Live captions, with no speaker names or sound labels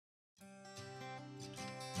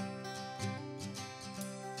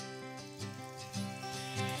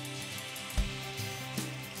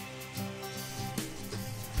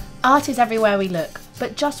Art is everywhere we look,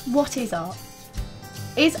 but just what is art?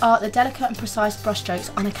 Is art the delicate and precise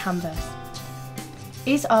brushstrokes on a canvas?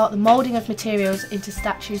 Is art the moulding of materials into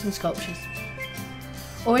statues and sculptures?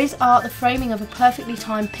 Or is art the framing of a perfectly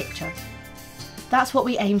timed picture? That's what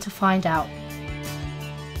we aim to find out.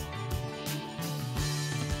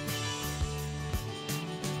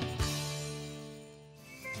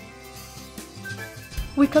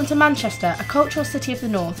 We've come to Manchester, a cultural city of the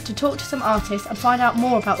north, to talk to some artists and find out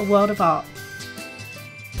more about the world of art.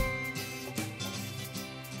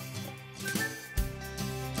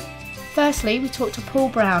 Firstly, we talked to Paul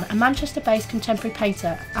Browne, a Manchester-based contemporary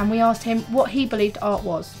painter, and we asked him what he believed art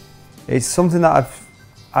was. It's something that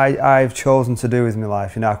I've chosen to do with my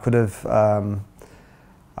life. You know, I could have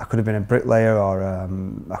been a bricklayer, or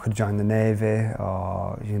I could join the Navy,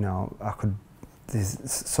 or you know, there's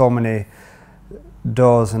so many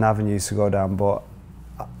doors and avenues to go down, but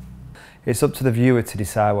it's up to the viewer to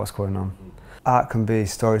decide what's going on. Art can be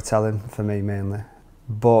storytelling for me mainly,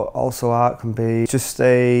 but also art can be just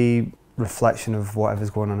a reflection of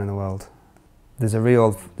whatever's going on in the world. There's a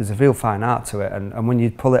real fine art to it, and when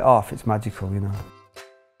you pull it off, it's magical, you know.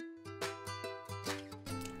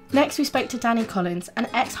 Next we spoke to Danny Collins, an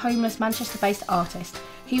ex-homeless Manchester-based artist.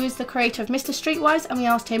 He was the creator of Mr. Streetwise, and we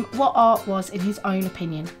asked him what art was in his own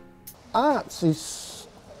opinion. Arts is,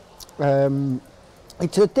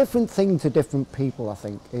 it's a different thing to different people, I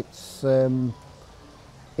think. It's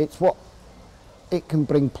what, it can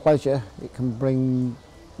bring pleasure, it can bring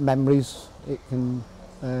memories, it can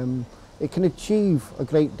achieve a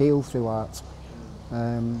great deal through art,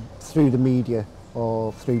 through the media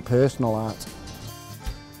or through personal art.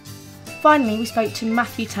 Finally, we spoke to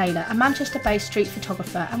Matthew Taylor, a Manchester-based street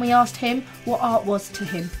photographer, and we asked him what art was to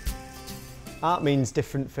him. Art means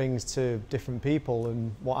different things to different people,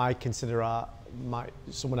 and what I consider art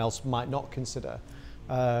someone else might not consider.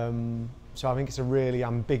 So I think it's a really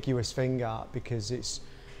ambiguous thing, art, because it's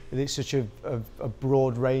such a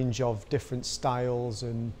broad range of different styles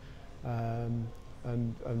and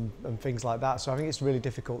things like that. So I think it's really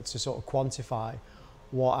difficult to sort of quantify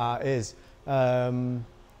what art is. I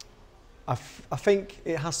think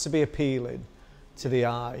it has to be appealing to the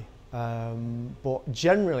eye. But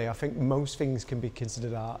generally, I think most things can be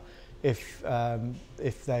considered art if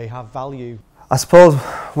they have value. I suppose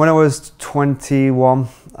when I was 21,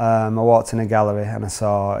 I walked in a gallery and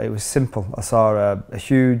it was simple. I saw a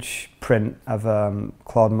huge print of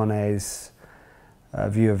Claude Monet's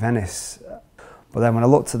View of Venice. But then when I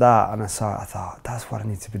looked at that and I thought, that's what I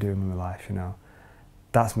need to be doing with my life, you know.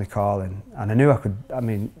 That's my calling. And I knew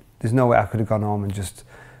there's no way I could have gone home and just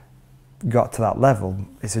got to that level.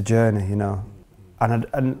 It's a journey, you know,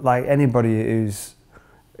 and like anybody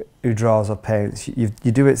who draws or paints, you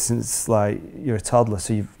do it since like you're a toddler,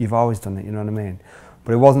 so you've always done it, you know what I mean.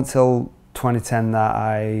 But it wasn't till 2010 that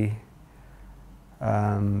I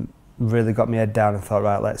really got my head down and thought,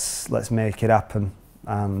 right, let's make it happen,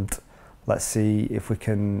 and let's see if we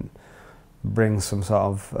can bring some sort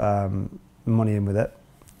of money in with it.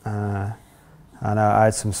 And I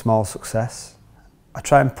had some small success. I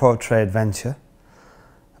try and portray adventure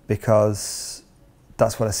because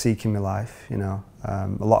that's what I seek in my life, you know. A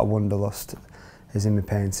lot of wanderlust is in my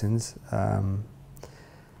paintings.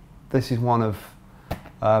 This is one of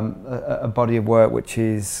a body of work which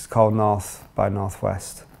is called North by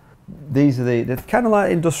Northwest. These are they're kind of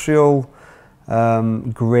like industrial,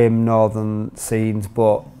 grim northern scenes,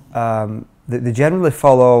 but they generally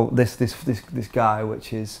follow this guy,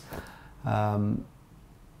 which is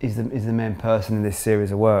the main person in this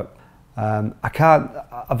series of work.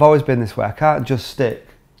 I've always been this way. I can't just stick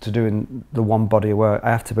to doing the one body of work. I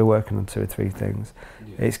have to be working on 2 or 3 things.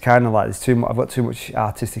 Yeah. It's kind of like I've got too much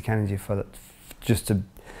artistic energy for that, just to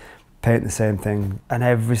paint the same thing. And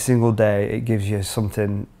every single day it gives you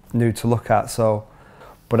something new to look at. So,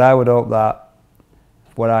 but I would hope that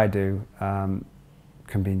what I do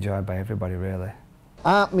can be enjoyed by everybody, really.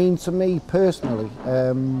 Art means to me personally,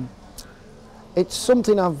 it's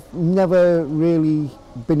something I've never really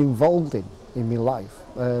been involved in my life,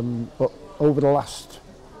 but over the last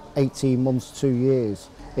 18 months, 2 years,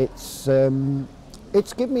 it's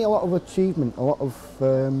given me a lot of achievement, a lot of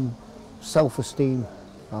self-esteem,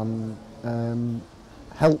 and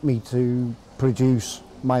helped me to produce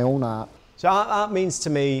my own art. So art means to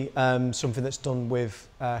me something that's done with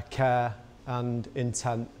care and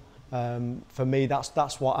intent. For me,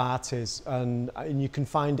 that's what art is, and you can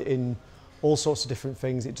find it in all sorts of different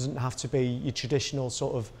things. It doesn't have to be your traditional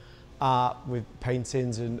sort of art with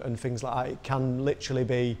paintings and things like that. It can literally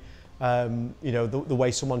be, you know, the way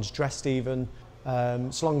someone's dressed even.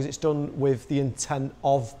 So long as it's done with the intent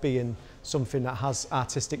of being something that has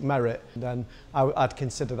artistic merit, then I'd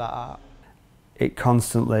consider that art. It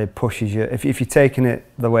constantly pushes you. If you're taking it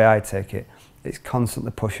the way I take it, it's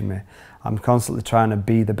constantly pushing me. I'm constantly trying to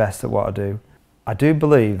be the best at what I do. I do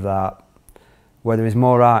believe that where there is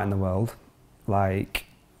more art in the world, like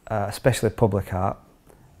especially public art,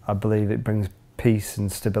 I believe it brings peace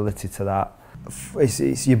and stability to that.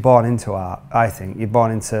 You're born into art, I think. You're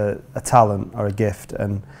born into a talent or a gift,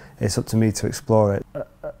 and it's up to me to explore it.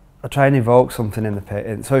 I try and evoke something in the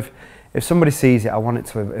painting. So if somebody sees it, I want it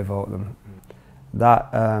to evoke them.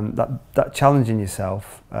 That challenging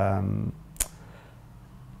yourself, I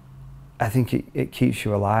think it keeps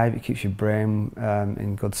you alive, it keeps your brain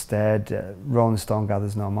in good stead. Rolling stone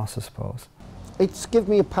gathers no moss, I suppose. It's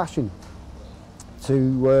given me a passion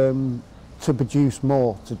to produce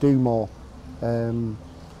more, to do more.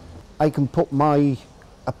 I can put my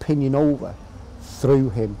opinion over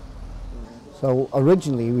through him. So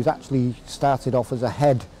originally he was actually started off as a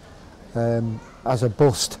head, as a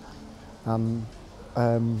bust, and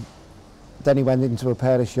then he went into a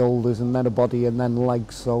pair of shoulders and then a body and then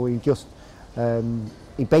legs. So he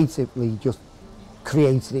basically just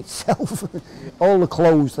created itself. All the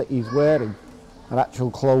clothes that he's wearing are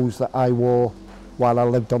actual clothes that I wore while I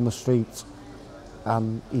lived on the streets,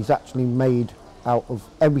 and he's actually made out of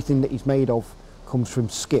everything that he's made of comes from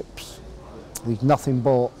skips. He's nothing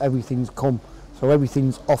bought, everything's come, so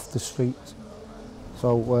everything's off the street.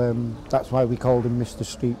 So that's why we called him Mr.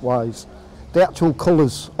 Streetwise. The actual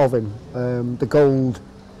colours of him, the gold,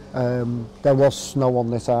 there was snow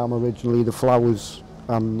on this arm originally, the flowers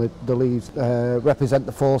and the leaves represent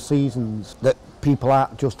the 4 seasons, that people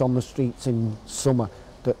aren't just on the streets in summer,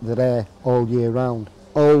 that they're there all year round.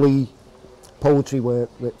 All the poetry work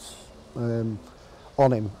that's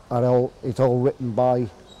on him, it's all written by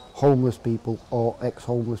homeless people or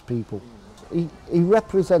ex-homeless people. He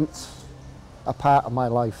represents a part of my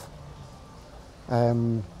life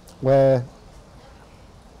where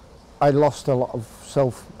I lost a lot of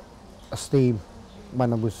self-esteem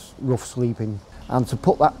when I was rough sleeping, and to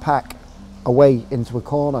put that pack away into a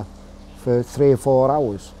corner for 3 or 4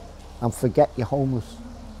 hours and forget you're homeless.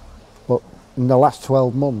 But in the last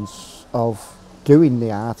 12 months of doing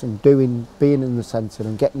the art and being in the centre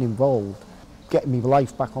and getting involved, getting my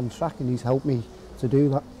life back on track, and he's helped me to do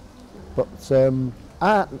that. But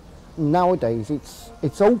art nowadays,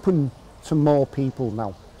 it's open to more people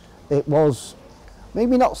now. It was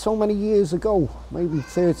maybe not so many years ago, maybe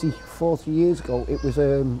 30, 40 years ago, it was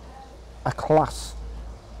a class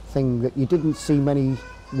thing that you didn't see many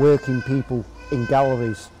working people in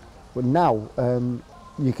galleries. But now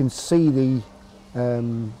you can see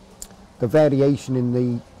the variation in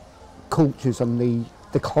the cultures and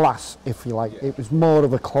the class, if you like. It was more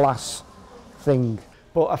of a class thing.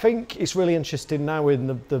 But I think it's really interesting now in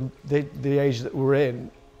the age that we're in,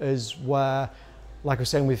 is where, like I was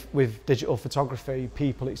saying with digital photography,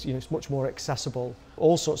 people, it's much more accessible.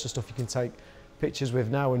 All sorts of stuff you can take pictures with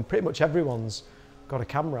now, and pretty much everyone's got a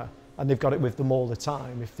camera, and they've got it with them all the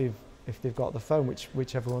time if they've got the phone,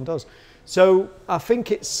 which everyone does. So I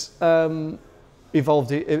think it's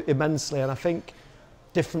evolved immensely, and I think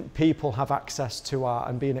different people have access to art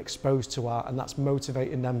and being exposed to art, and that's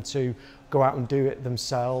motivating them to go out and do it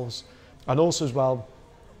themselves. And also as well,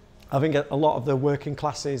 I think a lot of the working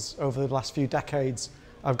classes over the last few decades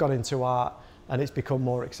have gone into art, and it's become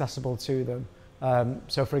more accessible to them.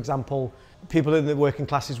 So for example, people in the working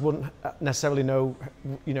classes wouldn't necessarily know,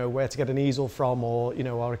 where to get an easel from, or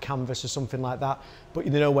or a canvas or something like that, but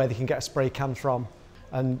they know where they can get a spray can from,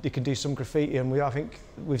 and they can do some graffiti. And I think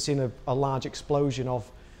we've seen a large explosion of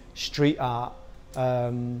street art,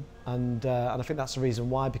 and I think that's the reason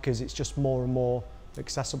why, because it's just more and more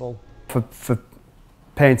accessible. For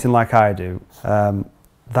painting like I do,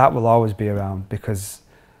 that will always be around, because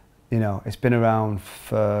it's been around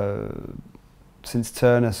since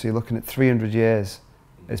Turner, so you're looking at 300 years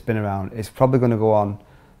it's been around. It's probably going to go on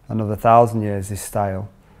another 1,000 years, this style.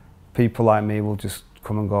 People like me will just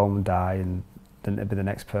come and go and die, and then it'll be the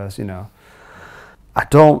next person, I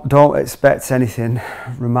don't expect anything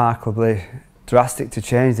remarkably drastic to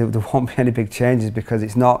change. There won't be any big changes, because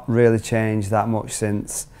it's not really changed that much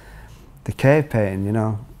since the cave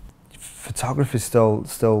painting, Photography is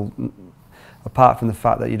still, apart from the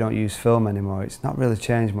fact that you don't use film anymore, it's not really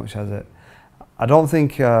changed much, has it? I don't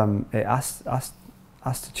think it has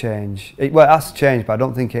to change. Well, it has to change, but I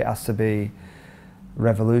don't think it has to be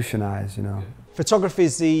revolutionised, Photography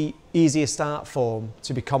is the easiest art form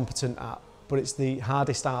to be competent at, but it's the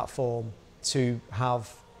hardest art form to have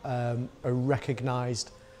a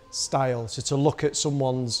recognised style. So to look at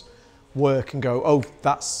someone's work and go, oh,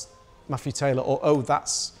 that's Matthew Taylor, or oh,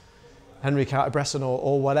 that's Henry Carter-Bresson,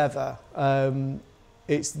 or whatever.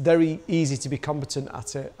 It's very easy to be competent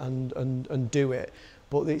at it and do it,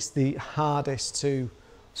 but it's the hardest to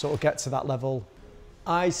sort of get to that level.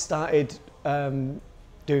 I started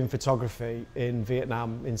doing photography in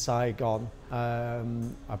Vietnam, in Saigon,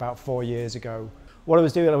 about 4 years ago. What I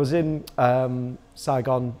was doing, I was in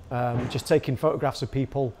Saigon, just taking photographs of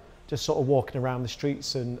people, just sort of walking around the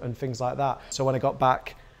streets and things like that. So when I got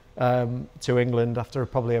back to England after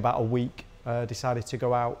probably about a week, decided to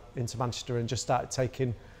go out into Manchester and just started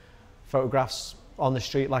taking photographs on the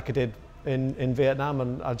street like I did in Vietnam,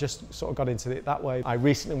 and I just sort of got into it that way. I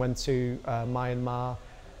recently went to Myanmar,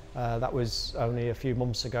 that was only a few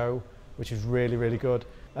months ago, which was really, really good.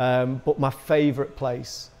 But my favourite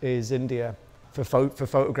place is India. For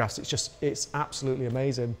photographs, it's absolutely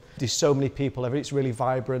amazing. There's so many people, it's really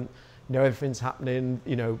vibrant, you know, everything's happening,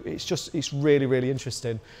 you know, it's really, really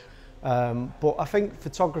interesting. But I think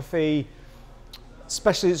photography,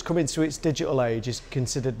 especially as it's come into its digital age, is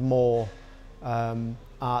considered more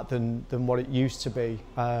art than what it used to be.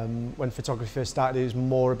 When photography first started, it was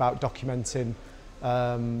more about documenting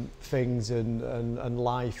things and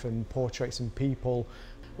life and portraits and people.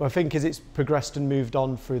 Well, I think as it's progressed and moved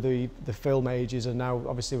on through the film ages, and now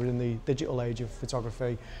obviously we're in the digital age of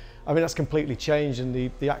photography, I mean that's completely changed, and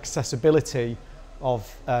the accessibility of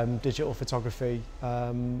digital photography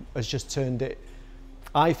has just turned it,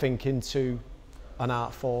 I think, into an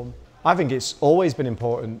art form. I think it's always been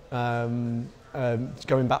important, going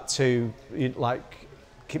back to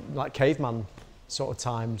like caveman sort of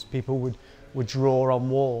times. People would draw on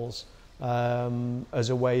walls as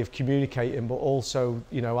a way of communicating, but also,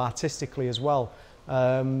 you know, artistically as well.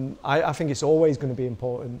 I think it's always going to be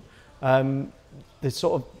important.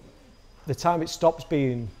 The time it stops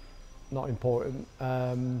being not important,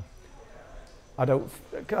 I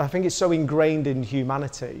think it's so ingrained in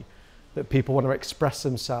humanity that people want to express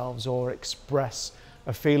themselves or express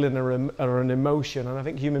a feeling or an emotion, and I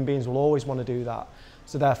think human beings will always want to do that.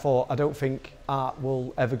 So therefore, I don't think art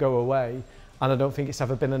will ever go away, and I don't think it's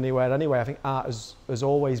ever been anywhere anyway. I think art has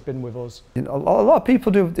always been with us. You know, a lot of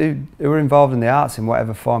people who are involved in the arts in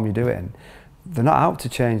whatever form you do it in, they're not out to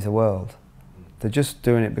change the world. They're just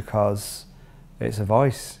doing it because it's a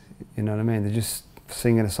voice, you know what I mean? They're just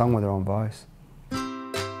singing a song with their own voice.